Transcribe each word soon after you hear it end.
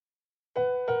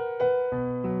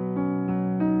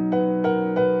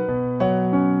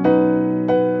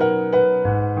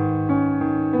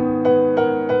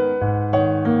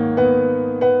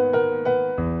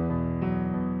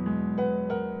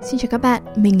chào các bạn,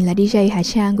 mình là DJ Hà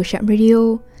Trang của Trạm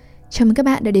Radio. Chào mừng các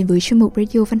bạn đã đến với chuyên mục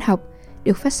Radio Văn học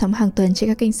được phát sóng hàng tuần trên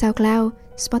các kênh SoundCloud,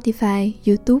 Spotify,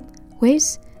 YouTube,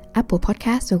 Waves, Apple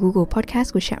Podcast và Google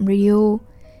Podcast của Trạm Radio.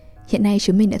 Hiện nay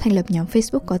chúng mình đã thành lập nhóm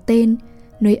Facebook có tên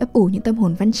nơi ấp ủ những tâm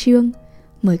hồn văn chương.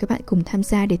 Mời các bạn cùng tham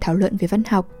gia để thảo luận về văn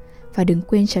học và đừng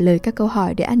quên trả lời các câu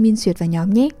hỏi để admin duyệt vào nhóm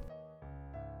nhé.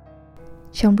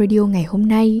 Trong radio ngày hôm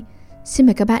nay, xin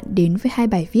mời các bạn đến với 2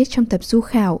 bài viết trong tập du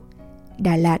khảo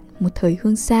Đà Lạt một thời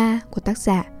hương xa của tác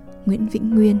giả Nguyễn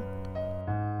Vĩnh Nguyên.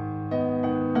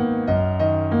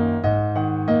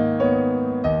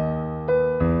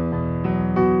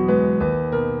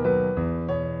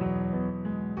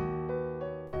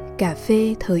 Cà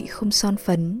phê thời không son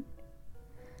phấn.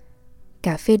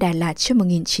 Cà phê Đà Lạt trước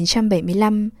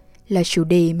 1975 là chủ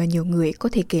đề mà nhiều người có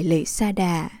thể kể lể sa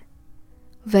đà.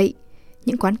 Vậy,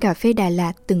 những quán cà phê Đà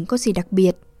Lạt từng có gì đặc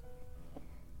biệt?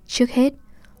 Trước hết,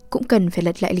 cũng cần phải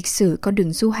lật lại lịch sử con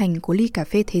đường du hành của ly cà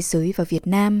phê thế giới vào Việt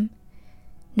Nam.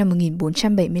 Năm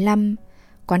 1475,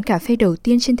 quán cà phê đầu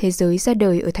tiên trên thế giới ra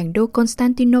đời ở thành đô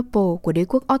Constantinople của đế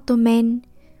quốc Ottoman,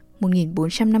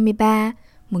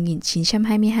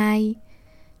 1453-1922.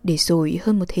 Để rồi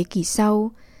hơn một thế kỷ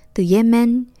sau, từ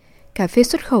Yemen, cà phê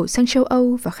xuất khẩu sang châu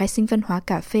Âu và khai sinh văn hóa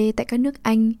cà phê tại các nước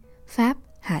Anh, Pháp,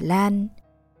 Hà Lan.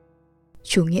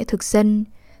 Chủ nghĩa thực dân,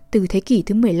 từ thế kỷ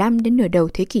thứ 15 đến nửa đầu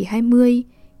thế kỷ 20,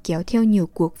 kéo theo nhiều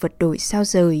cuộc vật đổi sao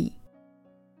rời.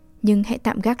 Nhưng hãy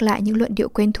tạm gác lại những luận điệu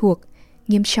quen thuộc,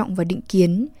 nghiêm trọng và định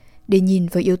kiến để nhìn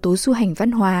vào yếu tố du hành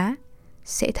văn hóa.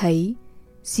 Sẽ thấy,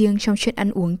 riêng trong chuyện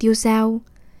ăn uống tiêu dao,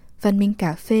 văn minh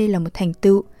cà phê là một thành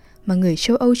tựu mà người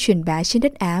châu Âu truyền bá trên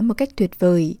đất Á một cách tuyệt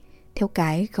vời, theo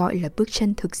cái gọi là bước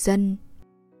chân thực dân.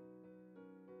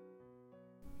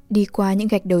 Đi qua những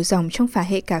gạch đầu dòng trong phả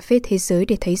hệ cà phê thế giới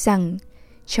để thấy rằng,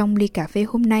 trong ly cà phê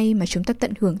hôm nay mà chúng ta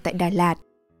tận hưởng tại Đà Lạt,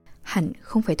 hẳn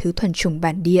không phải thứ thuần chủng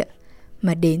bản địa,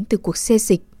 mà đến từ cuộc xê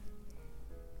dịch.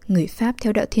 Người Pháp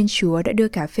theo đạo Thiên Chúa đã đưa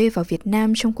cà phê vào Việt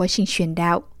Nam trong quá trình truyền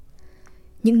đạo.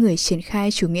 Những người triển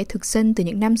khai chủ nghĩa thực dân từ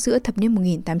những năm giữa thập niên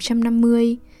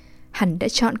 1850 hẳn đã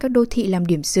chọn các đô thị làm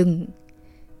điểm dừng.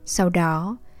 Sau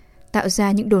đó, tạo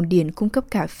ra những đồn điền cung cấp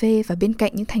cà phê và bên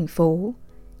cạnh những thành phố,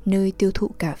 nơi tiêu thụ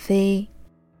cà phê.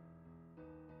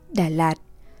 Đà Lạt,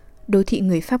 đô thị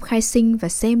người Pháp khai sinh và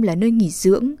xem là nơi nghỉ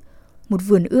dưỡng, một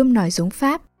vườn ươm nòi giống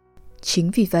Pháp.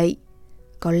 Chính vì vậy,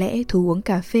 có lẽ thú uống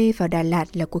cà phê vào Đà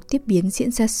Lạt là cuộc tiếp biến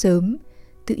diễn ra sớm,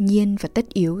 tự nhiên và tất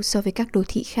yếu so với các đô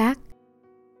thị khác.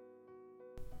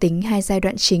 Tính 2 giai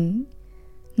đoạn chính,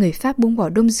 người Pháp buông bỏ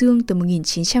Đông Dương từ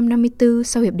 1954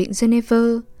 sau Hiệp định Geneva,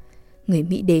 người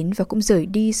Mỹ đến và cũng rời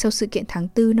đi sau sự kiện tháng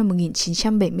 4 năm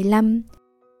 1975,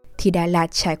 thì Đà Lạt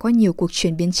trải qua nhiều cuộc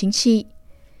chuyển biến chính trị.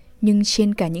 Nhưng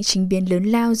trên cả những chính biến lớn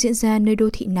lao diễn ra nơi đô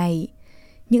thị này,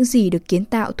 những gì được kiến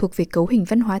tạo thuộc về cấu hình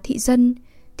văn hóa thị dân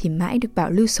thì mãi được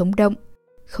bảo lưu sống động,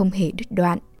 không hề đứt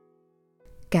đoạn.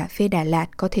 Cà phê Đà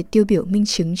Lạt có thể tiêu biểu minh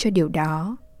chứng cho điều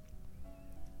đó.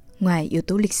 Ngoài yếu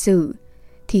tố lịch sử,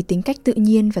 thì tính cách tự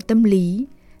nhiên và tâm lý,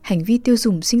 hành vi tiêu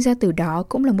dùng sinh ra từ đó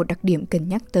cũng là một đặc điểm cần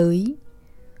nhắc tới.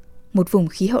 Một vùng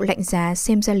khí hậu lạnh giá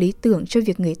xem ra lý tưởng cho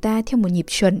việc người ta theo một nhịp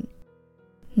chuẩn.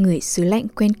 Người xứ lạnh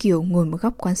quen kiểu ngồi một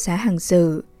góc quán xá hàng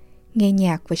giờ, nghe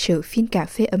nhạc và chờ phiên cà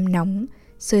phê ấm nóng,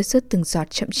 rơi rớt từng giọt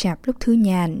chậm chạp lúc thư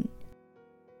nhàn.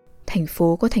 Thành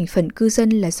phố có thành phần cư dân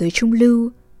là giới trung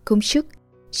lưu, công chức,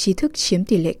 trí thức chiếm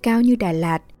tỷ lệ cao như Đà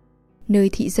Lạt, nơi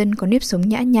thị dân có nếp sống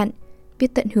nhã nhặn,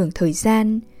 biết tận hưởng thời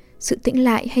gian, sự tĩnh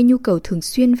lại hay nhu cầu thường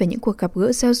xuyên về những cuộc gặp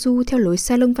gỡ giao du theo lối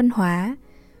salon văn hóa,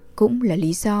 cũng là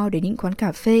lý do để những quán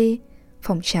cà phê,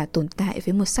 phòng trà tồn tại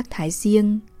với một sắc thái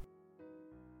riêng.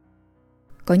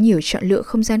 Có nhiều chọn lựa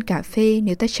không gian cà phê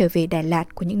nếu ta trở về Đà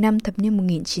Lạt của những năm thập niên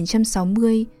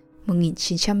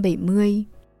 1960-1970.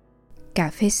 Cà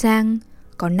phê sang,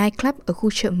 có nightclub ở khu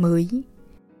chợ mới.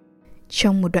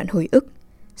 Trong một đoạn hồi ức,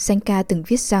 danh ca từng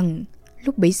viết rằng,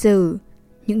 lúc bấy giờ,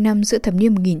 những năm giữa thập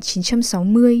niên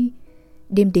 1960,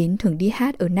 đêm đến thường đi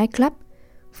hát ở nightclub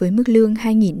với mức lương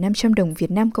 2.500 đồng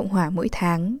Việt Nam Cộng Hòa mỗi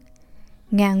tháng,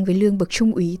 ngang với lương bậc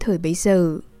trung úy thời bấy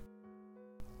giờ.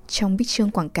 Trong bích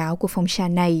chương quảng cáo của phòng trà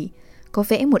này, có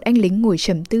vẽ một anh lính ngồi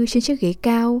trầm tư trên chiếc ghế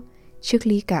cao, trước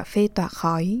ly cà phê tỏa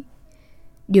khói.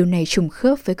 Điều này trùng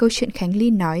khớp với câu chuyện Khánh Ly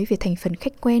nói về thành phần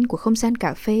khách quen của không gian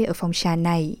cà phê ở phòng trà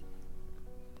này.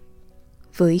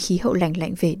 Với khí hậu lành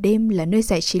lạnh về đêm là nơi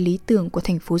giải trí lý tưởng của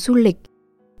thành phố du lịch,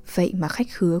 vậy mà khách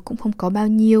khứa cũng không có bao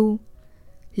nhiêu.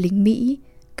 Lính Mỹ,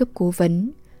 cấp cố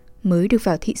vấn, mới được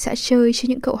vào thị xã chơi cho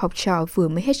những cậu học trò vừa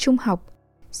mới hết trung học,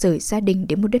 rời gia đình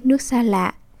đến một đất nước xa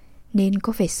lạ, nên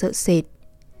có vẻ sợ sệt.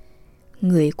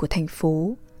 Người của thành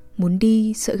phố muốn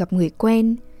đi sợ gặp người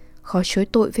quen, khó chối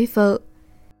tội với vợ.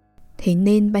 Thế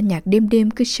nên ban nhạc đêm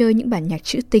đêm cứ chơi những bản nhạc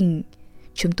trữ tình.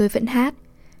 Chúng tôi vẫn hát,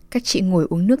 các chị ngồi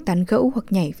uống nước tán gẫu hoặc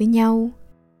nhảy với nhau.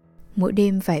 Mỗi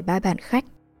đêm vài ba bàn khách,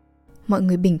 mọi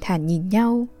người bình thản nhìn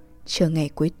nhau, chờ ngày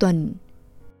cuối tuần.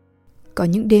 Có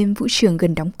những đêm vũ trường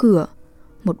gần đóng cửa,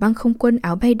 một băng không quân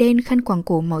áo bay đen khăn quàng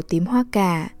cổ màu tím hoa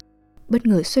cà bất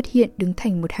ngờ xuất hiện đứng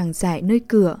thành một hàng dài nơi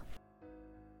cửa.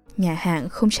 Nhà hàng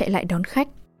không chạy lại đón khách.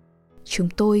 Chúng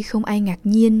tôi không ai ngạc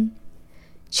nhiên.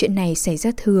 Chuyện này xảy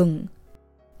ra thường.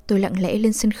 Tôi lặng lẽ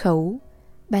lên sân khấu.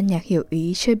 Ban nhạc hiểu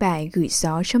ý chơi bài gửi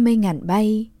gió cho mây ngàn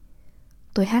bay.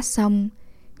 Tôi hát xong,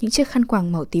 những chiếc khăn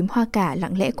quàng màu tím hoa cà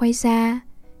lặng lẽ quay ra,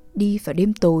 đi vào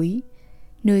đêm tối,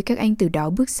 nơi các anh từ đó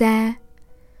bước ra.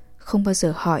 Không bao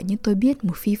giờ hỏi, nhưng tôi biết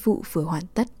một phi vụ vừa hoàn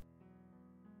tất.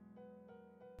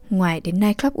 Ngoài đến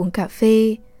nightclub uống cà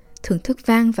phê, thưởng thức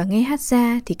vang và nghe hát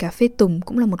ra, thì cà phê Tùng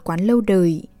cũng là một quán lâu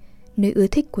đời, nơi ưa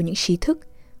thích của những trí thức,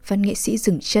 văn nghệ sĩ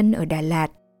dừng chân ở Đà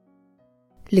Lạt.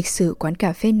 Lịch sử quán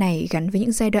cà phê này gắn với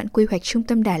những giai đoạn quy hoạch trung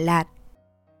tâm Đà Lạt.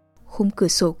 Khung cửa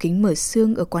sổ kính mở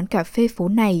sương ở quán cà phê phố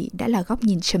này đã là góc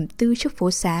nhìn trầm tư trước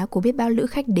phố xá của biết bao lữ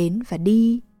khách đến và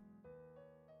đi.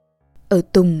 Ở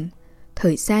Tùng,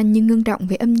 thời gian như ngưng đọng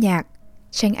với âm nhạc,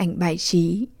 tranh ảnh bài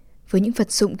trí, với những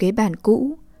vật dụng ghế bàn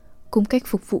cũ, cung cách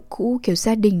phục vụ cũ kiểu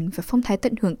gia đình và phong thái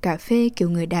tận hưởng cà phê kiểu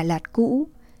người Đà Lạt cũ,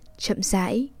 chậm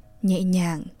rãi, nhẹ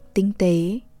nhàng, tinh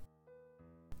tế.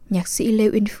 Nhạc sĩ Lê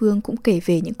Uyên Phương cũng kể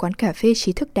về những quán cà phê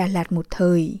trí thức Đà Lạt một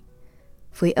thời.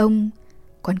 Với ông,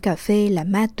 quán cà phê là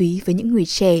ma túy với những người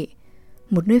trẻ,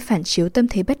 một nơi phản chiếu tâm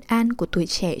thế bất an của tuổi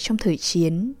trẻ trong thời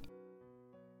chiến.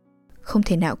 Không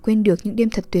thể nào quên được những đêm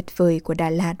thật tuyệt vời của Đà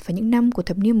Lạt vào những năm của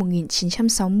thập niên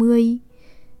 1960.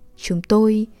 Chúng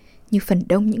tôi, như phần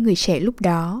đông những người trẻ lúc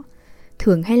đó,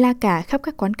 thường hay la cà khắp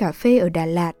các quán cà phê ở Đà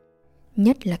Lạt,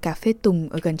 nhất là cà phê Tùng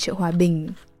ở gần chợ Hòa Bình.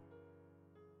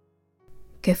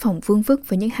 Cái phòng vuông vức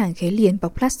với những hàng ghế liền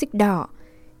bọc plastic đỏ,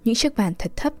 những chiếc bàn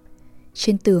thật thấp.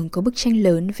 Trên tường có bức tranh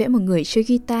lớn vẽ một người chơi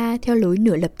guitar theo lối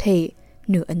nửa lập thể,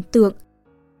 nửa ấn tượng.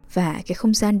 Và cái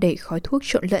không gian đầy khói thuốc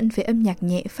trộn lẫn với âm nhạc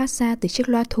nhẹ phát ra từ chiếc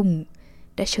loa thùng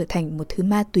đã trở thành một thứ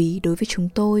ma túy đối với chúng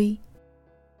tôi.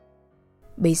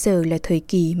 Bấy giờ là thời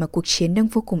kỳ mà cuộc chiến đang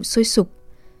vô cùng sôi sục.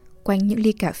 Quanh những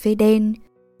ly cà phê đen,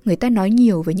 người ta nói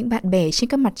nhiều với những bạn bè trên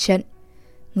các mặt trận.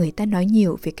 Người ta nói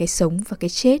nhiều về cái sống và cái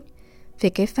chết, về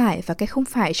cái phải và cái không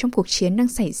phải trong cuộc chiến đang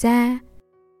xảy ra.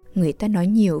 Người ta nói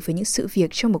nhiều về những sự việc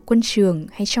trong một quân trường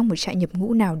hay trong một trại nhập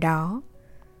ngũ nào đó.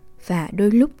 Và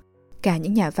đôi lúc, cả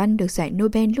những nhà văn được giải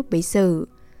Nobel lúc bấy giờ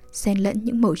xen lẫn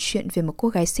những mẩu chuyện về một cô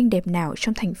gái xinh đẹp nào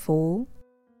trong thành phố.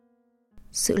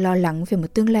 Sự lo lắng về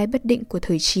một tương lai bất định của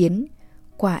thời chiến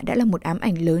quả đã là một ám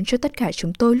ảnh lớn cho tất cả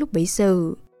chúng tôi lúc bấy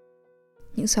giờ.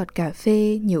 Những giọt cà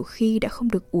phê nhiều khi đã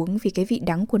không được uống vì cái vị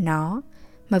đắng của nó,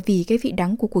 mà vì cái vị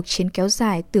đắng của cuộc chiến kéo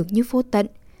dài tưởng như vô tận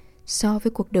so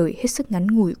với cuộc đời hết sức ngắn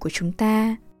ngủi của chúng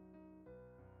ta.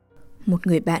 Một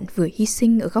người bạn vừa hy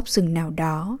sinh ở góc rừng nào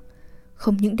đó,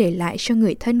 không những để lại cho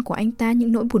người thân của anh ta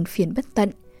những nỗi buồn phiền bất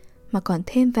tận, mà còn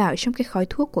thêm vào trong cái khói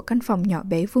thuốc của căn phòng nhỏ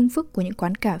bé vuông vức của những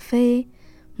quán cà phê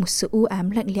một sự u ám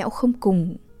lạnh lẽo không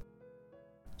cùng.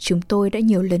 Chúng tôi đã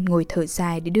nhiều lần ngồi thở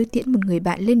dài để đưa tiễn một người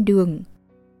bạn lên đường,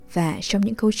 và trong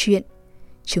những câu chuyện,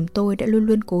 chúng tôi đã luôn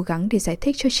luôn cố gắng để giải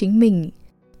thích cho chính mình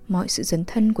mọi sự dấn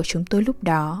thân của chúng tôi lúc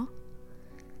đó.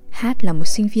 Hát là một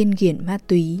sinh viên nghiện ma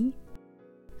túy.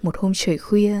 Một hôm trời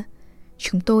khuya,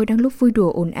 chúng tôi đang lúc vui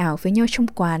đùa ồn ào với nhau trong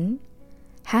quán.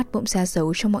 Hát bỗng ra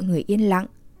dấu cho mọi người yên lặng.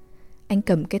 Anh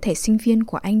cầm cái thẻ sinh viên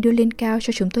của anh đưa lên cao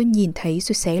cho chúng tôi nhìn thấy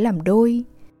rồi xé làm đôi.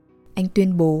 Anh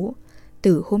tuyên bố,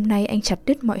 từ hôm nay anh chặt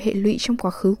đứt mọi hệ lụy trong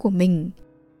quá khứ của mình.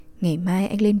 Ngày mai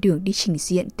anh lên đường đi trình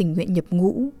diện tình nguyện nhập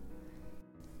ngũ.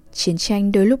 Chiến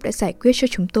tranh đôi lúc đã giải quyết cho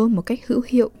chúng tôi một cách hữu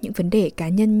hiệu những vấn đề cá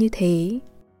nhân như thế.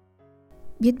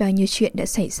 Biết bao nhiêu chuyện đã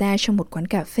xảy ra trong một quán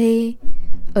cà phê.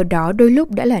 Ở đó đôi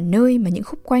lúc đã là nơi mà những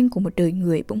khúc quanh của một đời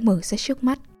người bỗng mở ra trước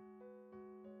mắt.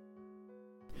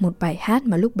 Một bài hát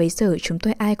mà lúc bấy giờ chúng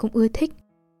tôi ai cũng ưa thích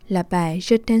là bài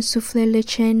Je t'en souffle le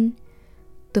chien.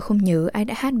 Tôi không nhớ ai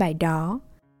đã hát bài đó,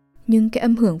 nhưng cái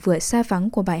âm hưởng vừa xa vắng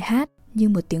của bài hát như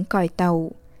một tiếng còi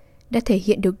tàu đã thể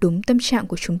hiện được đúng tâm trạng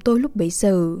của chúng tôi lúc bấy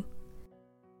giờ.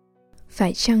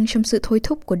 Phải chăng trong sự thôi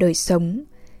thúc của đời sống,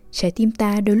 trái tim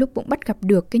ta đôi lúc bỗng bắt gặp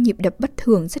được cái nhịp đập bất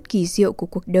thường rất kỳ diệu của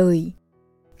cuộc đời.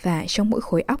 Và trong mỗi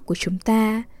khối óc của chúng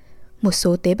ta, một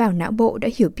số tế bào não bộ đã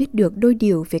hiểu biết được đôi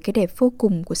điều về cái đẹp vô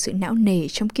cùng của sự não nề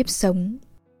trong kiếp sống.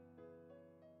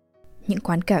 Những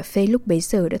quán cà phê lúc bấy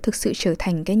giờ đã thực sự trở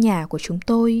thành cái nhà của chúng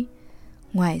tôi.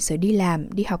 Ngoài giờ đi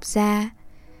làm, đi học ra,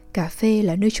 cà phê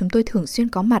là nơi chúng tôi thường xuyên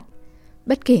có mặt,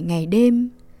 bất kể ngày đêm.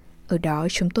 Ở đó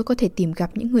chúng tôi có thể tìm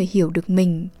gặp những người hiểu được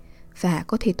mình, và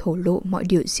có thể thổ lộ mọi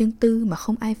điều riêng tư mà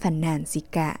không ai phàn nàn gì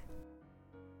cả.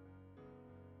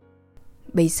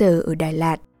 Bấy giờ ở Đà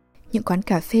Lạt, những quán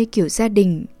cà phê kiểu gia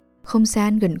đình, không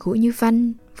gian gần gũi như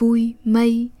Văn, Vui,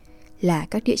 Mây là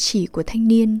các địa chỉ của thanh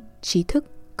niên, trí thức,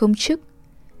 công chức.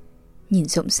 Nhìn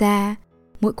rộng ra,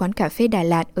 mỗi quán cà phê Đà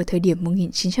Lạt ở thời điểm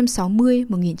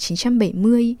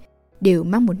 1960-1970 đều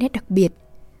mang một nét đặc biệt.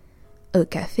 Ở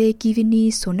cà phê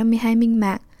Kivini số 52 Minh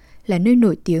Mạng là nơi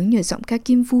nổi tiếng nhờ giọng ca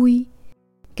Kim Vui.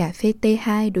 Cà phê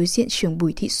T2 đối diện trường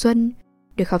Bùi Thị Xuân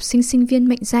được học sinh sinh viên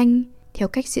mệnh danh theo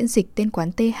cách diễn dịch tên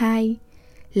quán T2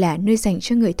 là nơi dành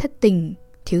cho người thất tình,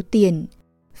 thiếu tiền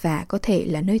và có thể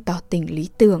là nơi tỏ tình lý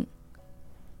tưởng.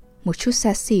 Một chút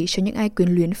xa xỉ cho những ai quyến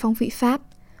luyến phong vị Pháp,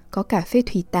 có cà phê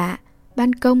Thủy Tạ,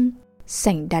 ban công,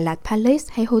 sảnh Đà Lạt Palace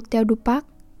hay Hotel du Parc.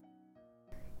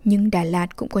 Nhưng Đà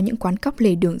Lạt cũng có những quán cóc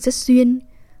lề đường rất duyên,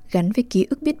 gắn với ký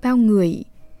ức biết bao người,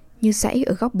 như dãy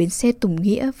ở góc bến xe Tùng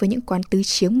Nghĩa với những quán tứ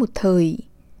chiếng một thời,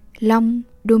 Long,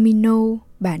 Domino,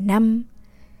 Bà Năm,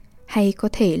 hay có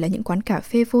thể là những quán cà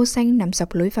phê vô danh nằm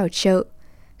dọc lối vào chợ,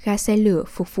 ga xe lửa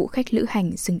phục vụ khách lữ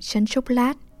hành dừng chân chốc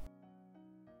lát.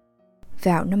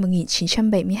 Vào năm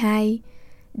 1972,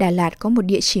 Đà Lạt có một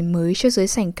địa chỉ mới cho giới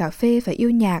sảnh cà phê và yêu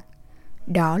nhạc,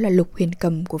 đó là Lục Huyền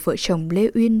Cầm của vợ chồng Lê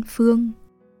Uyên Phương.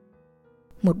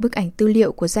 Một bức ảnh tư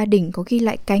liệu của gia đình có ghi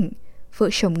lại cảnh vợ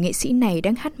chồng nghệ sĩ này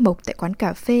đang hát mộc tại quán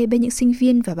cà phê bên những sinh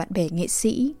viên và bạn bè nghệ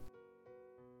sĩ.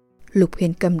 Lục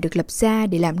Huyền Cầm được lập ra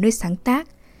để làm nơi sáng tác,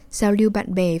 giao lưu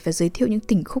bạn bè và giới thiệu những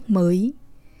tình khúc mới.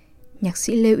 Nhạc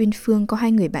sĩ Lê Uyên Phương có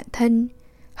 2 người bạn thân,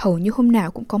 hầu như hôm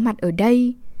nào cũng có mặt ở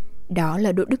đây. Đó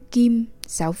là Đỗ Đức Kim,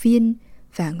 giáo viên,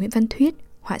 và Nguyễn Văn Thuyết,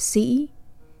 họa sĩ.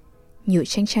 Nhiều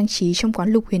tranh trang trí trong quán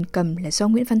Lục Huyền Cầm là do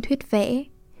Nguyễn Văn Thuyết vẽ.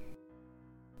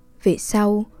 Về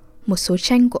sau, một số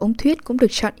tranh của ông Thuyết cũng được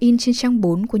chọn in trên trang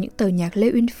 4 của những tờ nhạc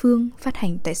Lê Uyên Phương phát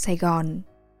hành tại Sài Gòn.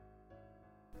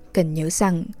 Cần nhớ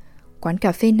rằng, quán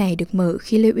cà phê này được mở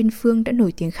khi Lê Uyên Phương đã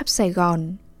nổi tiếng khắp Sài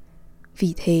Gòn.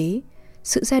 Vì thế,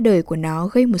 sự ra đời của nó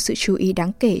gây một sự chú ý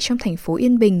đáng kể trong thành phố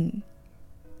Yên Bình.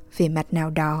 Về mặt nào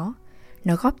đó,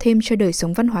 nó góp thêm cho đời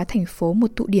sống văn hóa thành phố một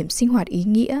tụ điểm sinh hoạt ý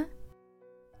nghĩa.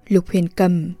 Lục Huyền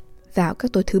Cầm vào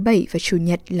các tối thứ Bảy và Chủ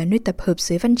nhật là nơi tập hợp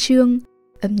giới văn chương,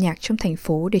 âm nhạc trong thành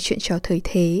phố để chuyện trò thời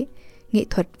thế, nghệ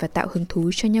thuật và tạo hứng thú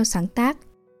cho nhau sáng tác.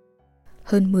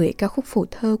 Hơn 10 ca khúc phổ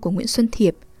thơ của Nguyễn Xuân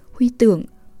Thiệp, Huy Tưởng,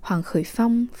 Hoàng Khởi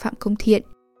Phong, Phạm Công Thiện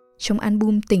trong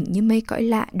album Tỉnh Như Mây Cõi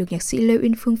Lạ được nhạc sĩ Lê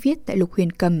Uyên Phương viết tại Lục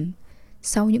Huyền Cầm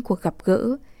sau những cuộc gặp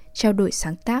gỡ, trao đổi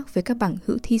sáng tác với các bằng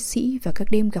hữu thi sĩ và các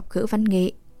đêm gặp gỡ văn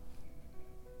nghệ.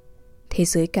 Thế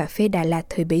giới cà phê Đà Lạt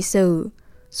thời bấy giờ,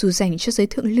 dù dành cho giới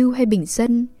thượng lưu hay bình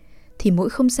dân, thì mỗi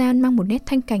không gian mang một nét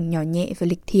thanh cảnh nhỏ nhẹ và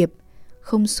lịch thiệp,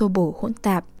 không xô bồ hỗn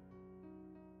tạp.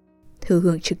 Thừa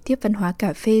hưởng trực tiếp văn hóa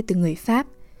cà phê từ người Pháp,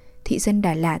 thị dân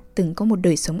Đà Lạt từng có một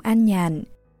đời sống an nhàn,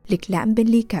 lịch lãm bên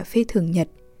ly cà phê thường nhật,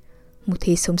 một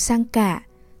thế sống sang cả,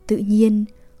 tự nhiên,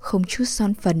 không chút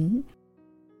son phấn.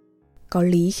 Có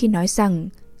lý khi nói rằng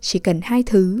chỉ cần 2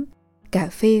 thứ, cà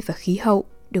phê và khí hậu,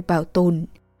 được bảo tồn,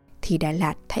 thì Đà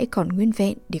Lạt hãy còn nguyên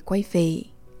vẹn để quay về.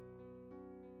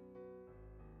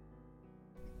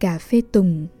 Cà phê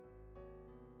Tùng.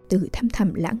 Từ thăm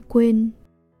thẳm lãng quên.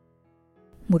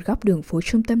 Một góc đường phố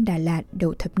trung tâm Đà Lạt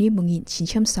đầu thập niên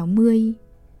 1960.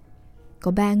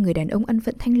 Có 3 người đàn ông ăn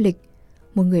vận thanh lịch,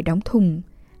 một người đóng thùng,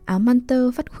 áo man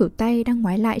tơ vắt khuỷu tay đang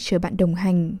ngoái lại chờ bạn đồng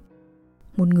hành.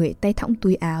 Một người tay thõng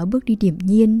túi áo bước đi điềm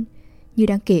nhiên, như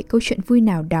đang kể câu chuyện vui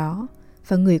nào đó,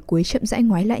 và người cuối chậm rãi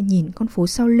ngoái lại nhìn con phố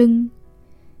sau lưng.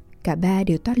 Cả 3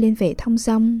 đều toát lên vẻ thong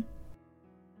dong.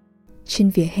 Trên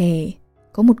vỉa hè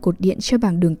có một cột điện treo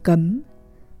bảng đường cấm.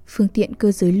 Phương tiện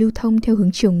cơ giới lưu thông theo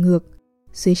hướng chiều ngược.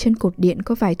 Dưới chân cột điện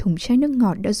có vài thùng chai nước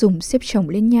ngọt đã dùng xếp chồng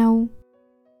lên nhau.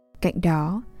 Cạnh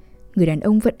đó, người đàn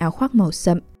ông vận áo khoác màu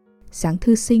sậm, dáng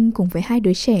thư sinh cùng với 2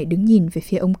 đứa trẻ đứng nhìn về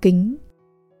phía ống kính.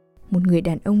 Một người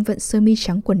đàn ông vận sơ mi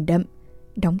trắng quần đậm,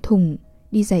 đóng thùng,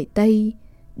 đi giày tây,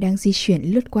 đang di chuyển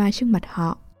lướt qua trước mặt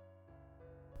họ.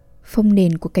 Phông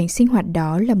nền của cảnh sinh hoạt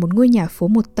đó là một ngôi nhà phố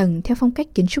 1 tầng theo phong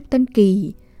cách kiến trúc Tân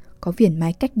Kỳ, có viền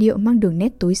mái cách điệu mang đường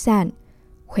nét tối giản,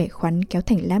 khỏe khoắn kéo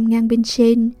thành lam ngang bên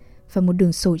trên và một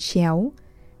đường sổ chéo.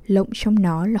 Lộng trong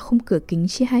nó là khung cửa kính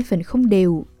chia 2 phần không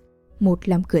đều, một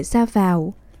làm cửa ra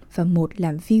vào và một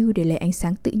làm view để lấy ánh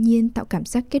sáng tự nhiên tạo cảm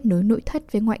giác kết nối nội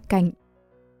thất với ngoại cảnh.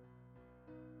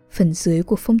 Phần dưới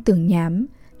của phông tường nhám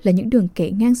là những đường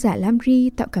kẻ ngang giả lam ri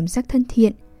tạo cảm giác thân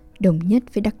thiện, đồng nhất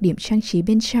với đặc điểm trang trí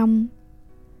bên trong.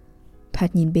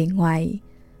 Thoạt nhìn bề ngoài,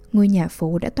 ngôi nhà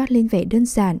phố đã toát lên vẻ đơn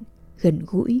giản, gần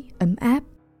gũi, ấm áp.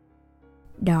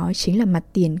 Đó chính là mặt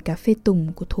tiền cà phê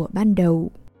Tùng của thuở ban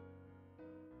đầu.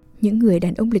 Những người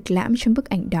đàn ông lịch lãm trong bức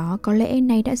ảnh đó có lẽ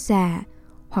nay đã già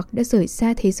hoặc đã rời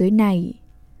xa thế giới này.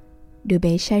 Đứa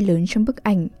bé trai lớn trong bức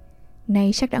ảnh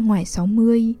nay chắc đã ngoài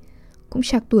 60, cũng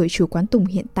trạc tuổi chủ quán Tùng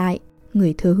hiện tại,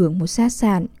 người thừa hưởng một gia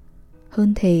sản.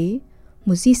 Hơn thế,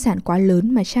 một di sản quá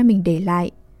lớn mà cha mình để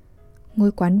lại.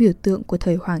 Ngôi quán biểu tượng của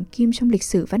thời hoàng kim trong lịch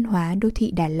sử văn hóa đô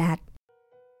thị Đà Lạt.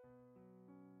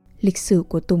 Lịch sử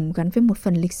của Tùng gắn với một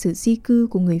phần lịch sử di cư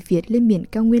của người Việt lên miền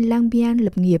cao nguyên Lang Biang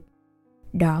lập nghiệp.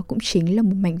 Đó cũng chính là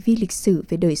một mảnh vi lịch sử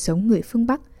về đời sống người phương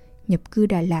Bắc nhập cư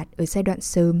Đà Lạt ở giai đoạn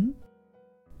sớm.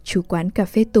 Chủ quán cà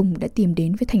phê Tùng đã tìm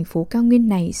đến với thành phố cao nguyên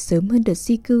này sớm hơn đợt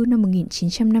di cư năm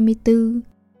 1954.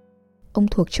 Ông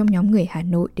thuộc trong nhóm người Hà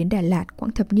Nội đến Đà Lạt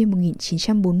quãng thập niên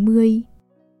 1940.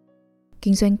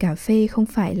 Kinh doanh cà phê không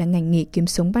phải là ngành nghề kiếm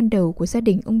sống ban đầu của gia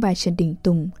đình ông bà Trần Đình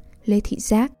Tùng, Lê Thị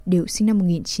Giác đều sinh năm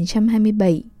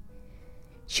 1927.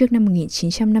 Trước năm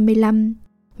 1955,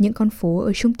 những con phố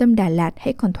ở trung tâm Đà Lạt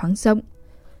hãy còn thoáng rộng,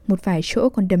 một vài chỗ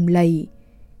còn đầm lầy,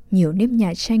 nhiều nếp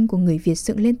nhà tranh của người Việt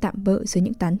dựng lên tạm bợ dưới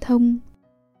những tán thông.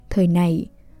 Thời này,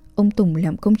 ông Tùng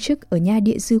làm công chức ở Nha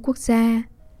Địa Dư Quốc gia.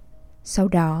 Sau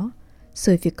đó,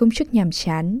 rời việc công chức nhàm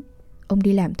chán, ông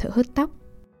đi làm thợ hớt tóc.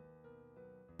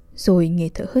 Rồi nghề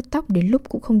thợ hớt tóc đến lúc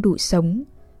cũng không đủ sống,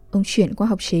 ông chuyển qua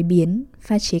học chế biến,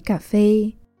 pha chế cà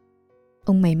phê.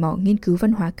 Ông mày mò nghiên cứu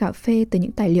văn hóa cà phê từ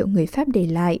những tài liệu người Pháp để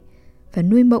lại và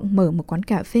nuôi mộng mở một quán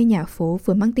cà phê nhà phố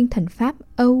vừa mang tinh thần Pháp,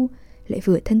 Âu, lại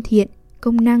vừa thân thiện,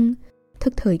 công năng,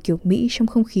 thức thời kiểu Mỹ trong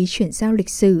không khí chuyển giao lịch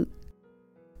sử.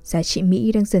 Giá trị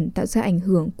Mỹ đang dần tạo ra ảnh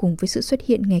hưởng cùng với sự xuất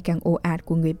hiện ngày càng ồ ạt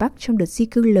của người Bắc trong đợt di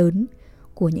cư lớn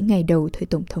của những ngày đầu thời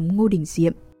Tổng thống Ngô Đình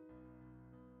Diệm.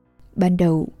 Ban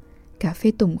đầu, cà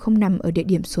phê Tùng không nằm ở địa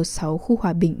điểm số 6 khu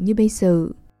Hòa Bình như bây giờ.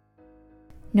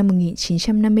 Năm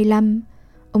 1955,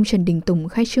 ông Trần Đình Tùng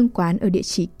khai trương quán ở địa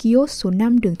chỉ kiosk số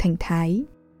 5 đường Thành Thái.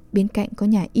 Bên cạnh có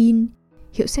nhà in,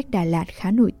 hiệu sách Đà Lạt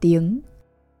khá nổi tiếng.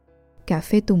 Cà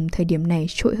phê Tùng thời điểm này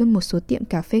trội hơn một số tiệm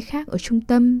cà phê khác ở trung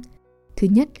tâm. Thứ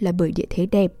nhất là bởi địa thế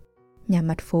đẹp, nhà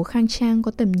mặt phố khang trang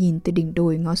có tầm nhìn từ đỉnh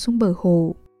đồi ngó xuống bờ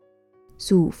hồ.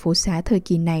 Dù phố xá thời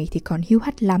kỳ này thì còn hiu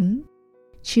hắt lắm,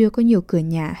 chưa có nhiều cửa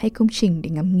nhà hay công trình để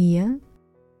ngắm nghía.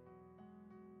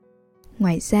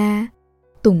 Ngoài ra,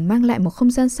 Tùng mang lại một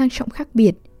không gian sang trọng khác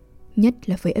biệt, nhất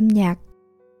là với âm nhạc.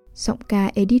 Giọng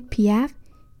ca Edith Piaf,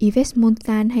 Yves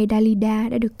Montand hay Dalida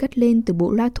đã được cất lên từ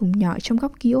bộ loa thùng nhỏ trong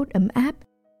góc kiosk ấm áp,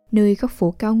 nơi góc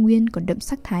phố cao nguyên còn đậm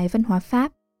sắc thái văn hóa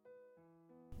Pháp.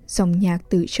 Dòng nhạc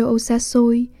từ châu Âu xa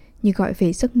xôi như gọi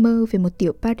về giấc mơ về một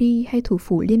tiểu Paris hay thủ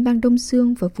phủ liên bang Đông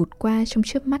Dương vừa vụt qua trong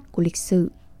chớp mắt của lịch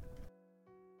sử.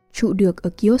 Trụ được ở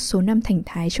kiosk số 5 Thành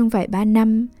Thái trong vài 3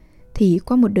 năm, thì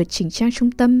qua một đợt chỉnh trang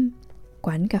trung tâm,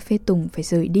 quán cà phê Tùng phải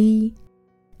rời đi.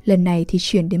 Lần này thì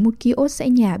chuyển đến một kiosk dãy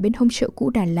nhà bên hông chợ cũ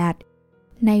Đà Lạt,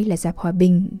 nay là rạp Hòa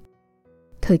Bình.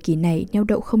 Thời kỳ này neo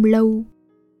đậu không lâu.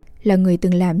 Là người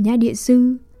từng làm Nha Địa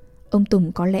Dư, ông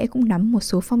Tùng có lẽ cũng nắm một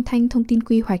số phong thanh thông tin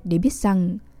quy hoạch để biết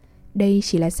rằng đây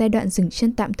chỉ là giai đoạn dừng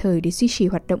chân tạm thời để duy trì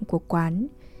hoạt động của quán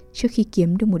trước khi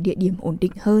kiếm được một địa điểm ổn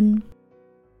định hơn.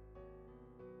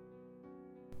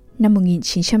 Năm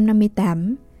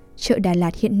 1958, chợ Đà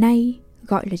Lạt hiện nay,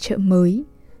 gọi là chợ mới,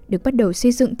 được bắt đầu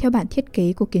xây dựng theo bản thiết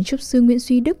kế của kiến trúc sư Nguyễn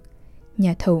Duy Đức,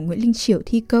 nhà thầu Nguyễn Linh Chiểu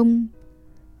thi công.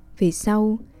 Về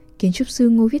sau, kiến trúc sư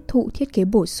Ngô Viết Thụ thiết kế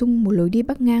bổ sung một lối đi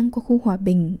bắc ngang qua khu Hòa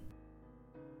Bình.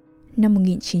 Năm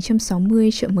 1960,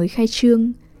 chợ mới khai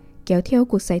trương, kéo theo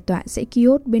cuộc giải tỏa dãy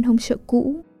kiosk bên hông chợ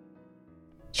cũ.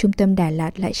 Trung tâm Đà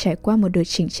Lạt lại trải qua một đợt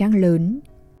chỉnh trang lớn.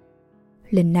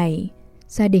 Lần này,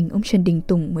 gia đình ông Trần Đình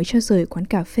Tùng mới cho rời quán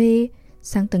cà phê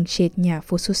sang tầng trệt nhà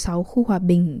phố số 6 khu Hòa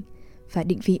Bình và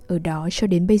định vị ở đó cho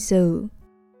đến bây giờ.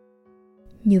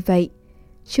 Như vậy,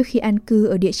 trước khi an cư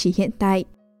ở địa chỉ hiện tại,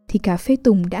 thì cà phê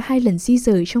Tùng đã 2 lần di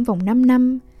rời trong vòng 5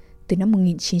 năm, từ năm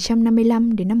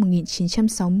 1955 đến năm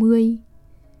 1960.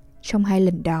 Trong 2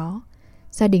 lần đó,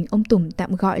 gia đình ông Tùng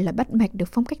tạm gọi là bắt mạch được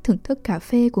phong cách thưởng thức cà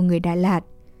phê của người Đà Lạt,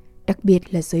 đặc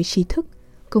biệt là giới trí thức,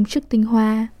 công chức tinh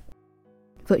hoa.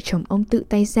 Vợ chồng ông tự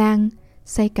tay rang,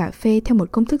 xay cà phê theo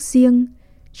một công thức riêng,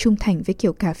 trung thành với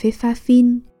kiểu cà phê pha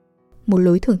phin, một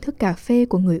lối thưởng thức cà phê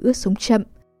của người ưa sống chậm.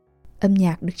 Âm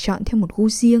nhạc được chọn theo một gu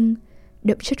riêng,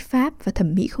 đậm chất Pháp và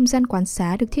thẩm mỹ không gian quán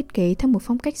xá được thiết kế theo một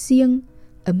phong cách riêng,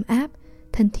 ấm áp,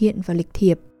 thân thiện và lịch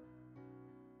thiệp.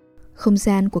 Không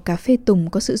gian của cà phê Tùng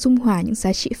có sự dung hòa những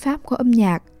giá trị Pháp qua âm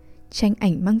nhạc, tranh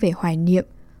ảnh mang vẻ hoài niệm,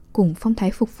 cùng phong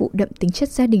thái phục vụ đậm tính chất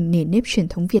gia đình nề nếp truyền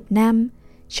thống Việt Nam,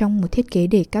 trong một thiết kế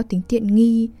đề cao tính tiện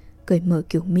nghi, cởi mở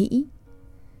kiểu Mỹ.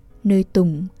 Nơi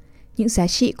Tùng, những giá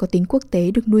trị có tính quốc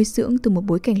tế được nuôi dưỡng từ một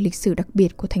bối cảnh lịch sử đặc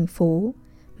biệt của thành phố,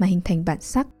 mà hình thành bản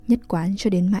sắc nhất quán cho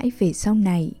đến mãi về sau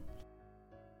này.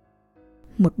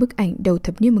 Một bức ảnh đầu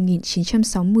thập niên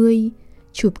 1960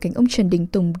 chụp cảnh ông Trần Đình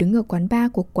Tùng đứng ở quán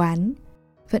bar của quán,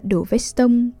 vận đổ vest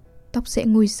tông, tóc rẽ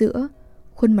ngôi giữa,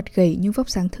 khuôn mặt gầy nhưng vóc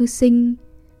dáng thư sinh,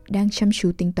 đang chăm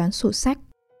chú tính toán sổ sách.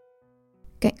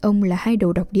 Cạnh ông là 2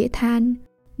 đầu đọc đĩa than,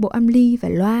 bộ âm ly và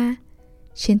loa.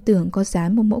 Trên tường có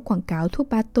dán một mẫu quảng cáo thuốc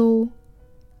ba tô.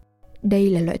 Đây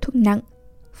là loại thuốc nặng,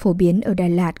 phổ biến ở Đà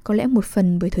Lạt có lẽ một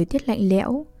phần bởi thời tiết lạnh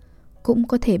lẽo. Cũng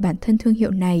có thể bản thân thương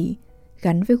hiệu này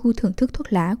gắn với gu thưởng thức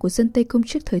thuốc lá của dân Tây công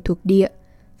chức thời thuộc địa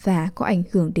và có ảnh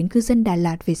hưởng đến cư dân Đà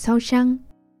Lạt về sau chăng?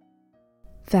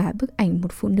 Và bức ảnh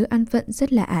một phụ nữ ăn vận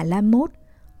rất là ả la mốt,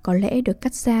 có lẽ được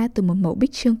cắt ra từ một mẫu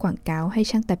bích chương quảng cáo hay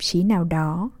trang tạp chí nào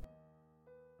đó.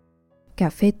 Cà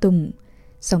phê Tùng,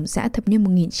 dòng dã thập niên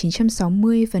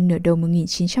 1960 và nửa đầu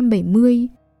 1970,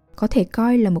 có thể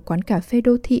coi là một quán cà phê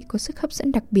đô thị có sức hấp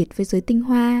dẫn đặc biệt với giới tinh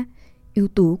hoa, ưu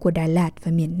tú của Đà Lạt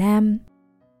và miền Nam.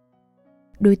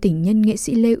 Đôi tình nhân nghệ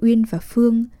sĩ Lê Uyên và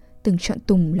Phương từng chọn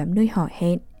Tùng làm nơi hò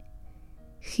hẹn.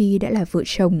 Khi đã là vợ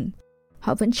chồng,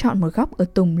 họ vẫn chọn một góc ở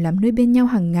Tùng làm nơi bên nhau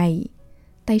hàng ngày,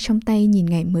 tay trong tay nhìn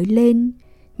ngày mới lên,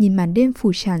 nhìn màn đêm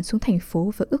phủ tràn xuống thành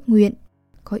phố và ước nguyện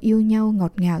có yêu nhau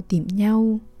ngọt ngào tìm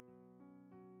nhau.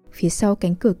 Phía sau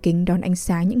cánh cửa kính đón ánh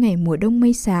sáng những ngày mùa đông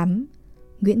mây xám,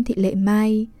 Nguyễn Thị Lệ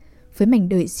Mai với mảnh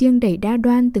đời riêng đầy đa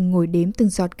đoan từng ngồi đếm từng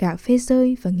giọt cà phê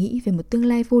rơi và nghĩ về một tương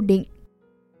lai vô định.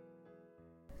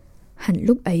 Hẳn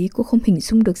lúc ấy cô không hình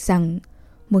dung được rằng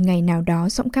một ngày nào đó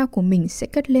giọng ca của mình sẽ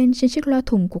cất lên trên chiếc loa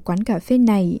thùng của quán cà phê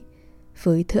này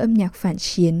với thứ âm nhạc phản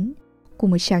chiến của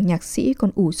một chàng nhạc sĩ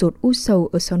còn ủ dột u sầu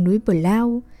ở xó núi Bờ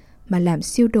Lao mà làm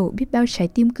siêu độ biết bao trái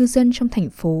tim cư dân trong thành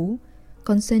phố,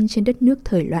 con dân trên đất nước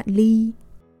thời loạn ly.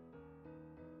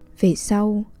 Về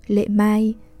sau, Lệ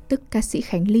Mai, tức ca sĩ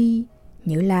Khánh Ly,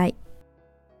 nhớ lại: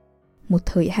 một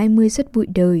thời 20 rất bụi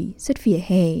đời, rất vỉa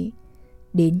hè,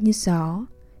 đến như gió,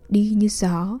 đi như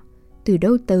gió, từ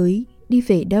đâu tới, đi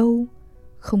về đâu,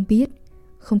 không biết,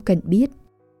 không cần biết.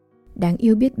 Đáng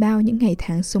yêu biết bao những ngày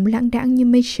tháng sống lãng đãng như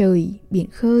mây trời, biển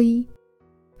khơi,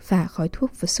 và khói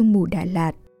thuốc và sương mù Đà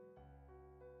Lạt.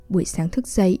 Buổi sáng thức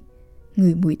dậy,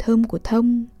 ngửi mùi thơm của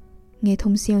thông, nghe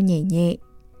thông reo nhẹ nhẹ,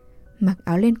 mặc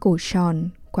áo len cổ tròn,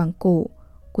 quàng cổ,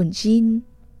 quần jean,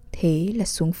 thế là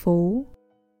xuống phố.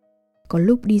 Có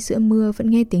lúc đi giữa mưa vẫn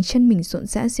nghe tiếng chân mình rộn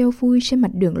rã reo vui trên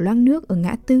mặt đường loang nước ở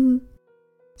ngã tư.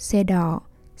 Xe đỏ,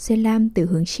 xe lam từ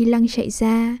hướng Chi Lăng chạy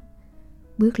ra.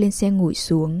 Bước lên xe ngồi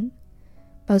xuống.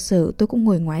 Bao giờ tôi cũng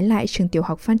ngồi ngoái lại trường tiểu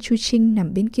học Phan Chu Trinh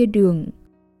nằm bên kia đường.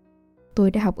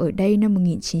 Tôi đã học ở đây năm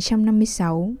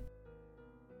 1956.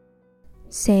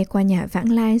 Xe qua nhà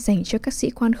vãng lai dành cho các sĩ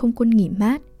quan không quân nghỉ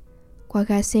mát, qua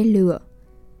ga xe lửa,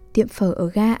 tiệm phở ở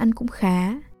ga ăn cũng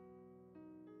khá.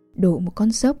 Đổ một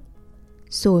con dốc,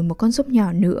 rồi một con dốc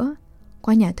nhỏ nữa,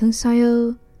 qua nhà thương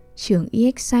Sawyer, trường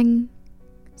IX xanh.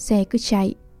 Xe cứ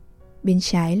chạy. Bên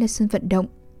trái là sân vận động,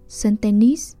 sân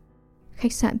tennis,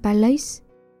 khách sạn Palace,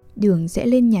 đường rẽ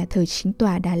lên nhà thờ chính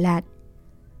tòa Đà Lạt.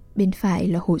 Bên phải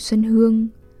là Hồ Xuân Hương,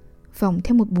 vòng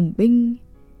theo một bùng binh,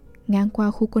 ngang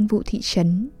qua khu quân vụ thị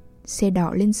trấn, xe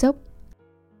đỏ lên dốc.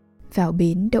 Vào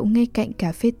bến đậu ngay cạnh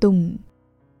cà phê Tùng.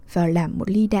 Vào làm một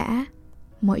ly đã,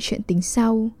 mọi chuyện tính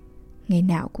sau. Ngày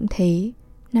nào cũng thế,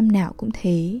 năm nào cũng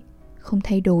thế, không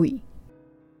thay đổi.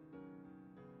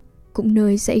 Cũng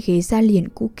nơi dãy ghế da liền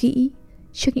cũ kỹ,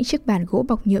 trước những chiếc bàn gỗ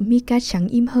bọc nhựa mica trắng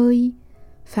im hơi,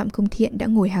 Phạm Công Thiện đã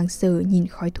ngồi hàng giờ nhìn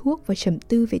khói thuốc và trầm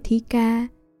tư về thi ca,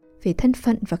 về thân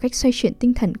phận và cách xoay chuyển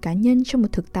tinh thần cá nhân trong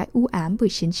một thực tại u ám bởi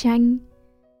chiến tranh.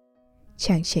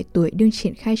 Chàng trẻ tuổi đương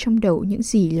triển khai trong đầu những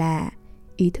gì là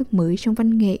ý thức mới trong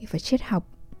văn nghệ và triết học.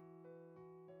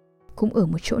 Cũng ở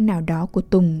một chỗ nào đó của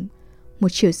Tùng, một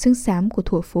chiều sương xám của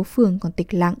thuở phố phường còn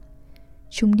tịch lặng,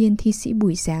 trung niên thi sĩ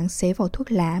Bùi Giáng xé vào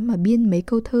thuốc lá mà biên mấy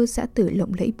câu thơ dã tử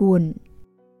lộng lẫy buồn.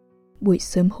 Buổi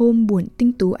sớm hôm buồn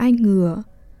tinh tú ai ngừa,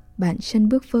 bàn chân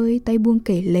bước vơi tay buông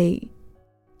kể lệ.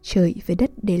 Trời với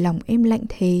đất để lòng em lạnh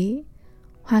thế,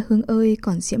 hoa hương ơi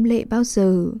còn diễm lệ bao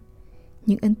giờ,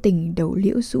 những ân tình đầu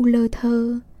liễu rũ lơ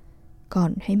thơ,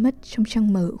 còn hay mất trong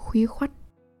trăng mờ khuya khoắt.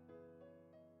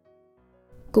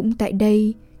 Cũng tại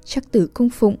đây, Trắc Tử Công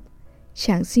Phụng,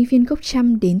 chàng sinh viên gốc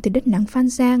Chăm đến từ đất nắng Phan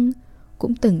Giang,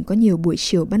 cũng từng có nhiều buổi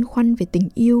chiều băn khoăn về tình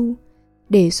yêu,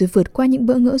 để rồi vượt qua những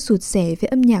bỡ ngỡ rụt rè với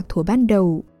âm nhạc thuở ban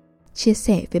đầu, chia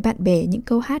sẻ với bạn bè những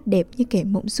câu hát đẹp như kẻ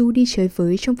mộng du đi chơi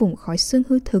với trong vùng khói sương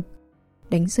hư thực,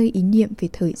 đánh rơi ý niệm về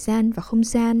thời gian và không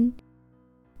gian.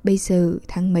 Bây giờ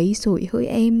tháng mấy rồi hỡi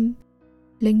em,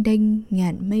 lênh đênh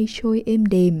ngàn mây trôi êm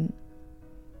đềm.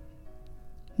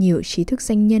 Nhiều trí thức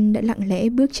danh nhân đã lặng lẽ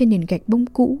bước trên nền gạch bông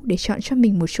cũ để chọn cho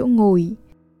mình một chỗ ngồi,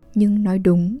 nhưng nói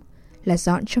đúng là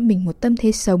dọn cho mình một tâm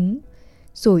thế sống,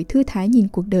 rồi thư thái nhìn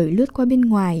cuộc đời lướt qua bên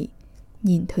ngoài,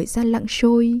 nhìn thời gian lặng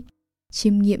trôi,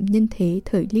 chiêm nghiệm nhân thế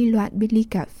thời ly loạn bên ly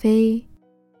cà phê.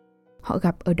 Họ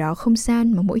gặp ở đó không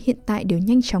gian mà mỗi hiện tại đều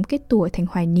nhanh chóng kết tủa thành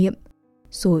hoài niệm,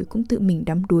 rồi cũng tự mình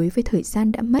đắm đuối với thời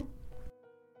gian đã mất.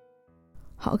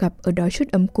 Họ gặp ở đó chút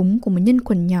ấm cúng của một nhân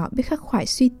quần nhỏ biết khắc khoải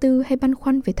suy tư hay băn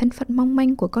khoăn về thân phận mong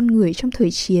manh của con người trong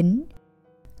thời chiến.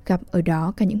 Gặp ở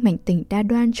đó cả những mảnh tình đa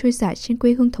đoan trôi dạt trên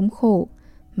quê hương thống khổ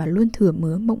mà luôn thừa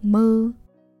mứa mộng mơ.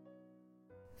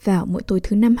 Vào mỗi tối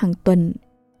thứ 5 hàng tuần,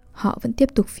 họ vẫn tiếp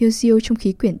tục phiêu diêu trong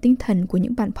khí quyển tinh thần của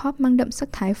những bản pop mang đậm sắc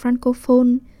thái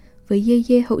francophone với yê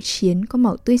yê hậu chiến có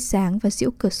màu tươi sáng và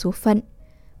giễu cợt số phận,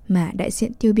 mà đại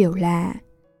diện tiêu biểu là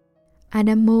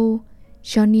Adamo,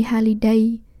 Johnny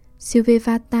Hallyday, Sylvie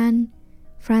Vartan,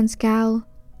 Franz Gall,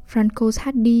 Francois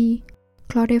Hardy,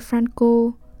 Claude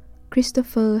Franco,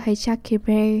 Christopher hay Jacques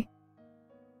Brel.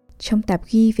 Trong tạp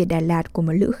ghi về Đà Lạt của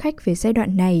một lữ khách về giai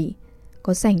đoạn này,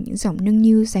 có dành những dòng nâng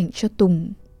niu dành cho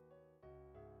Tùng.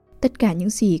 Tất cả những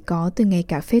gì có từ ngày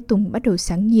cà phê Tùng bắt đầu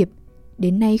sáng nghiệp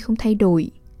đến nay không thay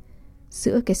đổi.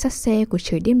 Giữa cái sắt xe của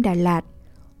trời đêm Đà Lạt,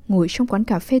 ngồi trong quán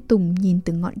cà phê Tùng nhìn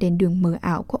từng ngọn đèn đường mờ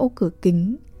ảo qua ô cửa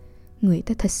kính, người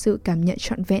ta thật sự cảm nhận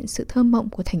trọn vẹn sự thơ mộng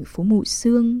của thành phố mù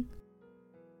sương.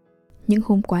 Những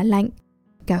hôm quá lạnh,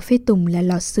 cà phê Tùng là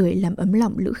lò sưởi làm ấm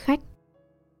lòng lữ khách.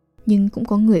 Nhưng cũng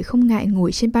có người không ngại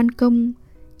ngồi trên ban công,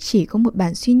 chỉ có một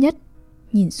bàn duy nhất,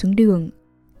 nhìn xuống đường,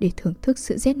 để thưởng thức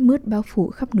sự rét mướt bao phủ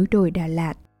khắp núi đồi Đà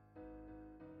Lạt.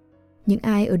 Những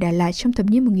ai ở Đà Lạt trong thập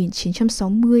niên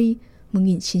 1960,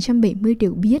 1970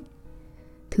 đều biết,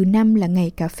 thứ 5 là ngày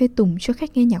cà phê Tùng cho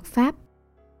khách nghe nhạc Pháp.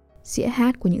 Dĩa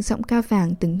hát của những giọng ca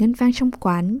vàng từng ngân vang trong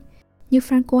quán, như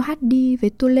Franco Hardy với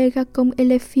Tous les garçons et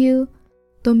les filles,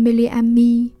 Ton meilleur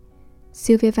ami.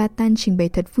 Sylvie Vartan trình bày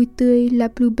thật vui tươi La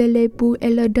plus belle pour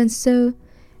et le danseur,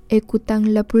 écoutant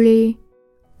la pluie,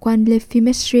 Quan le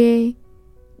Fimestre.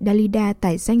 Dalida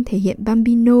tải danh thể hiện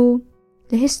Bambino,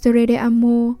 Le History de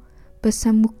Amour,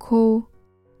 Bersamuco.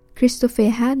 Christophe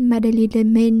hát Madeleine de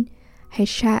Men hay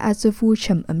Charles Aznavour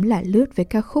trầm ấm lả lướt với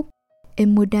ca khúc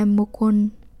Madame Mocon.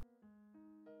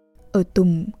 Ở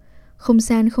Tùng, không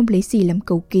gian không lấy gì làm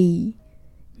cầu kỳ.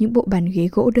 Những bộ bàn ghế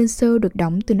gỗ đơn sơ được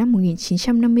đóng từ năm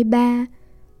 1953,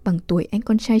 bằng tuổi anh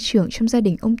con trai trưởng trong gia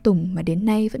đình ông Tùng mà đến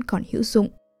nay vẫn còn hữu dụng.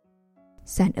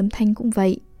 Dàn âm thanh cũng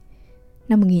vậy.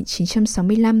 Năm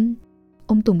 1965,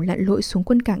 ông Tùng lặn lội xuống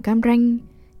quân cảng Cam Ranh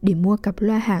để mua cặp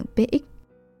loa hãng PX,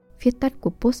 viết tắt của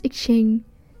Post Exchange,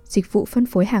 dịch vụ phân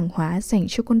phối hàng hóa dành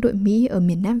cho quân đội Mỹ ở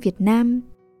miền Nam Việt Nam.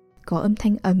 Có âm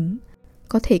thanh ấm,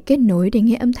 có thể kết nối để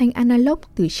nghe âm thanh analog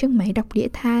từ chiếc máy đọc đĩa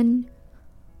than.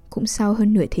 Cũng sau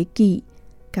hơn nửa thế kỷ,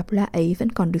 cặp loa ấy vẫn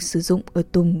còn được sử dụng ở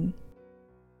Tùng.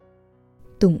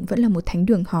 Tùng vẫn là một thánh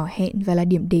đường hò hẹn và là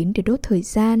điểm đến để đốt thời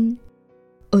gian.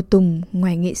 Ở Tùng,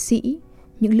 ngoài nghệ sĩ,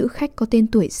 những lữ khách có tên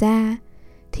tuổi ra,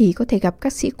 thì có thể gặp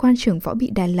các sĩ quan trưởng võ bị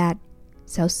Đà Lạt,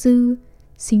 giáo sư,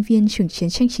 sinh viên trường chiến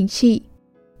tranh chính trị,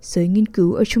 giới nghiên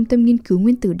cứu ở Trung tâm Nghiên cứu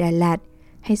Nguyên tử Đà Lạt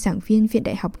hay giảng viên Viện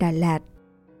Đại học Đà Lạt.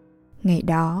 Ngày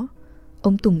đó,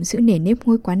 ông Tùng giữ nề nếp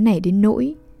ngôi quán này đến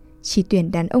nỗi chỉ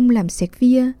tuyển đàn ông làm sec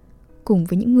via cùng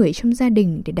với những người trong gia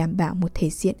đình để đảm bảo một thể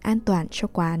diện an toàn cho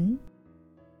quán.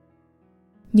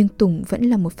 Nhưng Tùng vẫn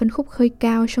là một phân khúc khơi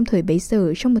cao trong thời bấy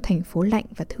giờ trong một thành phố lạnh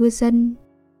và thưa dân.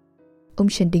 Ông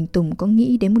Trần Đình Tùng có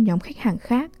nghĩ đến một nhóm khách hàng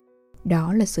khác,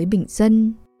 đó là giới bình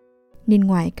dân. Nên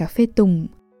ngoài cà phê Tùng,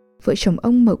 vợ chồng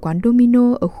ông mở quán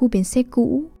Domino ở khu bến xe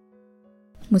cũ,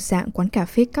 một dạng quán cà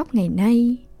phê cóc ngày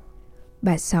nay.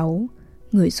 Bà Sáu,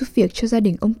 người giúp việc cho gia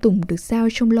đình ông Tùng, được giao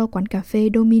trông lo quán cà phê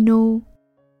Domino.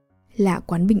 Là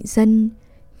quán bình dân,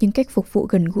 nhưng cách phục vụ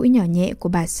gần gũi nhỏ nhẹ của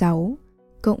bà Sáu,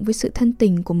 cộng với sự thân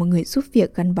tình của một người giúp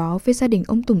việc gắn bó với gia đình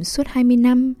ông Tùng suốt 20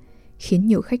 năm, khiến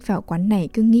nhiều khách vào quán này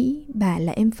cứ nghĩ bà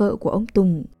là em vợ của ông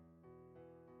Tùng.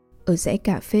 Ở dãy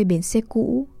cà phê bến xe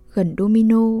cũ, gần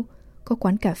Domino, có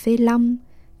quán cà phê Long,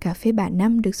 cà phê Bà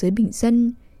Năm được giới bình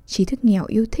dân, trí thức nghèo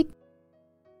yêu thích.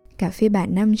 Cà phê Bà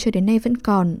Năm cho đến nay vẫn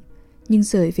còn, nhưng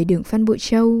rời về đường Phan Bội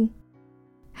Châu.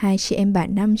 Hai chị em Bà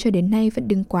Năm cho đến nay vẫn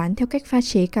đứng quán theo cách pha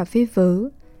chế cà phê vớ,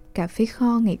 cà phê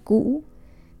kho ngày cũ.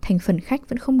 Thành phần khách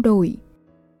vẫn không đổi.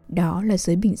 Đó là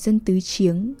giới bình dân tứ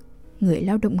chiếng, người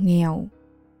lao động nghèo.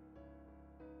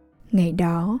 Ngày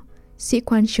đó, sĩ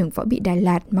quan trưởng võ bị Đà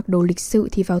Lạt mặc đồ lịch sự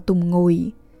thì vào Tùng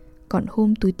ngồi. Còn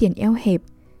hôm túi tiền eo hẹp,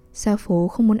 ra phố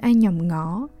không muốn ai nhòm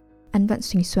ngó, ăn vặn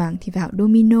xoành xoàng thì vào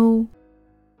Domino.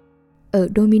 Ở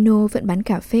Domino vẫn bán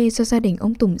cà phê do gia đình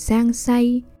ông Tùng Giang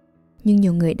xay, nhưng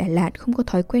nhiều người Đà Lạt không có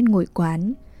thói quen ngồi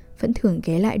quán, vẫn thường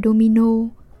ghé lại Domino,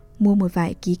 mua một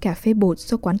vài ký cà phê bột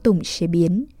do quán Tùng chế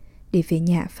biến, để về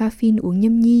nhà pha phin uống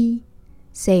nhâm nhi.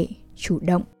 Rẻ, chủ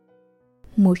động.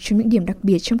 Một trong những điểm đặc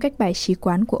biệt trong cách bài trí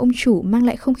quán của ông chủ mang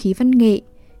lại không khí văn nghệ,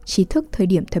 trí thức thời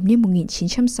điểm thập niên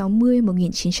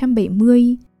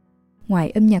 1960-1970. Ngoài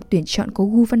âm nhạc tuyển chọn có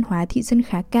gu văn hóa thị dân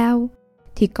khá cao,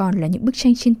 thì còn là những bức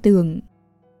tranh trên tường.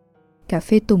 Cà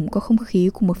phê Tùng có không khí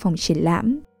của một phòng triển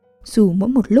lãm, dù mỗi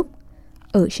một lúc,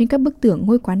 ở trên các bức tường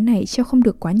ngôi quán này treo không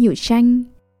được quá nhiều tranh.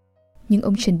 Nhưng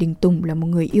ông Trần Đình Tùng là một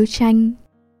người yêu tranh.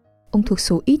 Ông thuộc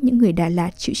số ít những người Đà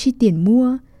Lạt chịu chi tiền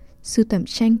mua, sưu tầm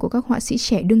tranh của các họa sĩ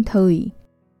trẻ đương thời.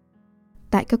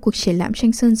 Tại các cuộc triển lãm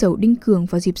tranh sơn dầu Đinh Cường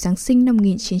vào dịp Giáng sinh năm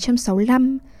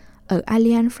 1965 ở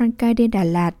Allianz Francaise Đà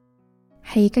Lạt,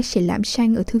 hay các triển lãm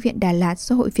tranh ở Thư viện Đà Lạt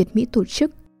do Hội Việt Mỹ tổ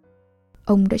chức,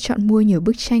 ông đã chọn mua nhiều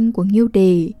bức tranh của Nghiêu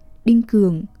Đề, Đinh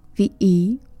Cường, Vĩ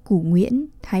Ý, Củ Nguyễn,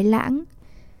 Thái Lãng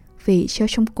về treo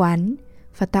trong quán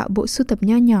và tạo bộ sưu tập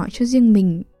nho nhỏ cho riêng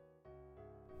mình.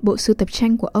 Bộ sưu tập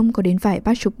tranh của ông có đến vài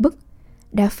ba chục bức,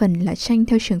 đa phần là tranh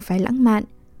theo trường phái lãng mạn,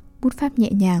 bút pháp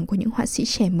nhẹ nhàng của những họa sĩ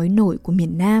trẻ mới nổi của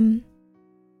miền Nam.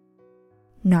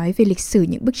 Nói về lịch sử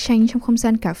những bức tranh trong không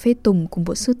gian cà phê Tùng cùng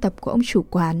bộ sưu tập của ông chủ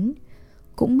quán,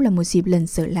 cũng là một dịp lần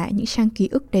dở lại những trang ký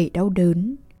ức đầy đau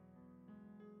đớn.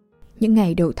 Những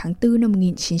ngày đầu tháng 4 năm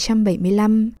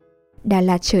 1975, Đà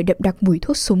Lạt trời đậm đặc mùi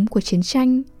thuốc súng của chiến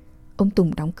tranh. Ông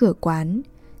Tùng đóng cửa quán,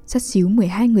 dắt díu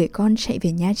 12 người con chạy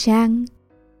về Nha Trang.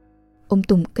 Ông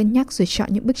Tùng cân nhắc rồi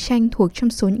chọn những bức tranh thuộc trong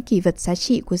số những kỷ vật giá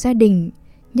trị của gia đình,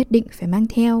 nhất định phải mang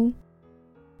theo.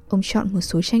 Ông chọn một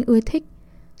số tranh ưa thích,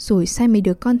 rồi sai mấy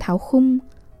đứa con tháo khung,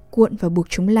 cuộn và buộc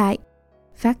chúng lại,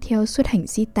 vác theo suốt hành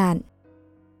di tản.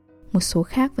 Một số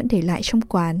khác vẫn để lại trong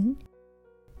quán.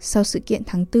 Sau sự kiện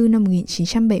tháng 4 năm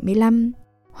 1975,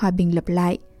 hòa bình lập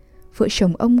lại, vợ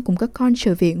chồng ông cùng các con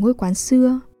trở về ngôi quán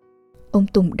xưa. Ông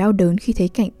Tùng đau đớn khi thấy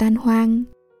cảnh tan hoang.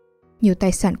 Nhiều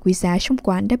tài sản quý giá trong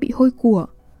quán đã bị hôi của,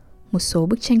 một số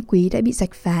bức tranh quý đã bị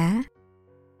rạch phá.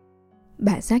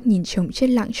 Bà Giác nhìn chồng chết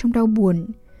lặng trong đau buồn.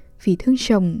 Vì thương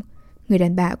chồng, người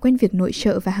đàn bà quen việc nội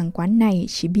trợ và hàng quán này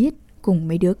chỉ biết cùng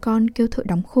mấy đứa con kêu thợ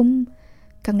đóng khung,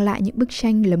 căng lại những bức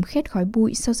tranh lấm khét khói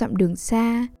bụi sau dặm đường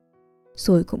xa.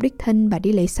 Rồi cũng đích thân bà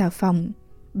đi lấy xà phòng,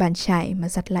 bàn chải mà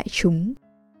giặt lại chúng,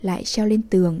 lại treo lên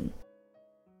tường.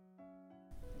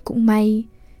 Cũng may,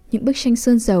 những bức tranh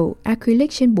sơn dầu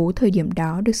acrylic trên bố thời điểm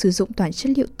đó được sử dụng toàn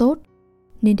chất liệu tốt,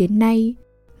 nên đến nay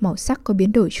màu sắc có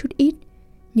biến đổi chút ít,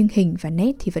 nhưng hình và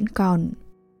nét thì vẫn còn.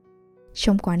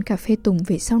 Trong quán cà phê Tùng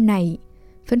về sau này,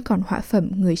 vẫn còn họa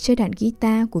phẩm người chơi đàn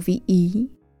guitar của Vĩ Ý.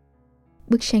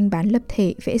 Bức tranh bán lập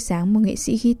thể vẽ dáng một nghệ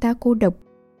sĩ guitar cô độc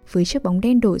với chiếc bóng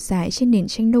đen đổ dài trên nền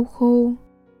tranh nâu khô.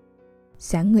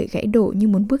 Dáng người gãy đổ như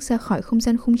muốn bước ra khỏi không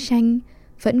gian khung tranh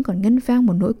vẫn còn ngân vang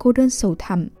một nỗi cô đơn sầu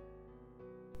thẳm.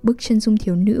 Bức chân dung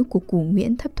thiếu nữ của Củ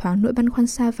Nguyễn thấp thoáng nỗi băn khoăn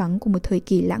xa vắng của một thời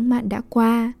kỳ lãng mạn đã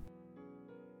qua.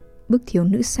 Bức thiếu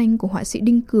nữ xanh của họa sĩ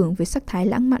Đinh Cường với sắc thái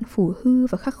lãng mạn phù hư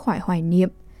và khắc khoải hoài niệm,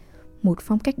 một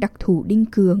phong cách đặc thù Đinh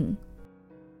Cường.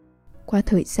 Qua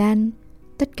thời gian,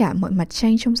 tất cả mọi mặt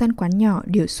tranh trong gian quán nhỏ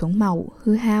đều xuống màu,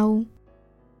 hư hao.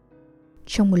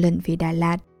 Trong một lần về Đà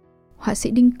Lạt, họa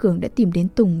sĩ Đinh Cường đã tìm đến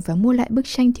Tùng và mua lại bức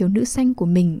tranh thiếu nữ xanh của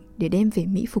mình để đem về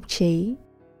Mỹ phục chế.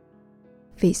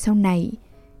 Về sau này,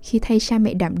 khi thay cha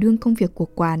mẹ đảm đương công việc của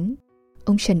quán,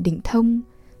 ông Trần Đình Thông,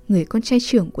 người con trai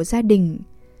trưởng của gia đình,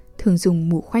 thường dùng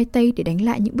mủ khoai tây để đánh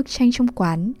lại những bức tranh trong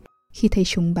quán khi thấy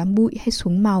chúng bám bụi hay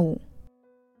xuống màu.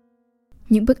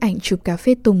 Những bức ảnh chụp cà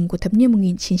phê Tùng của thập niên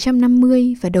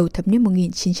 1950 và đầu thập niên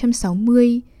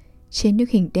 1960 trên nước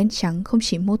hình đen trắng không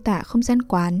chỉ mô tả không gian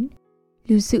quán,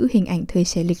 lưu giữ hình ảnh thời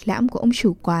trẻ lịch lãm của ông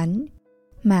chủ quán,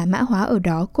 mà mã hóa ở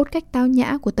đó cốt cách tao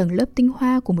nhã của tầng lớp tinh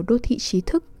hoa của một đô thị trí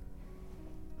thức.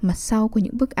 Mặt sau của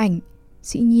những bức ảnh,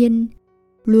 dĩ nhiên,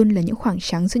 luôn là những khoảng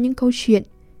trắng giữa những câu chuyện,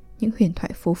 những huyền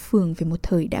thoại phố phường về một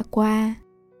thời đã qua.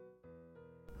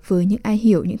 Với những ai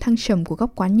hiểu những thăng trầm của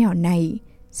góc quán nhỏ này,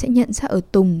 sẽ nhận ra ở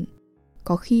Tùng,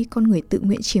 có khi con người tự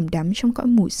nguyện chìm đắm trong cõi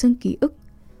mù sương ký ức,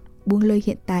 buông lơi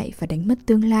hiện tại và đánh mất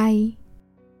tương lai.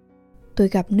 Tôi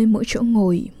gặp nơi mỗi chỗ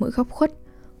ngồi, mỗi góc khuất,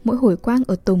 mỗi hồi quang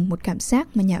ở Tùng một cảm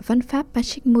giác mà nhà văn Pháp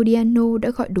Patrick Modiano đã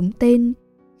gọi đúng tên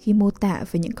khi mô tả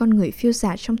về những con người phiêu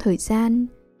dạt trong thời gian,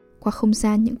 qua không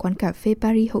gian những quán cà phê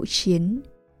Paris hậu chiến,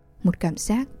 một cảm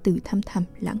giác từ thăm thẳm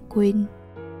lãng quên.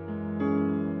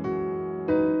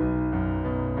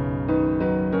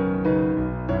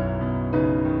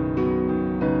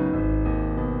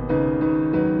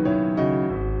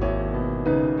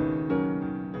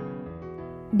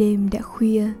 Đêm đã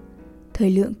khuya,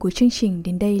 thời lượng của chương trình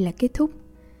đến đây là kết thúc.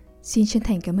 Xin chân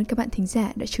thành cảm ơn các bạn thính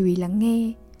giả đã chú ý lắng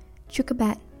nghe. Chúc các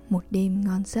bạn một đêm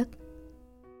ngon giấc.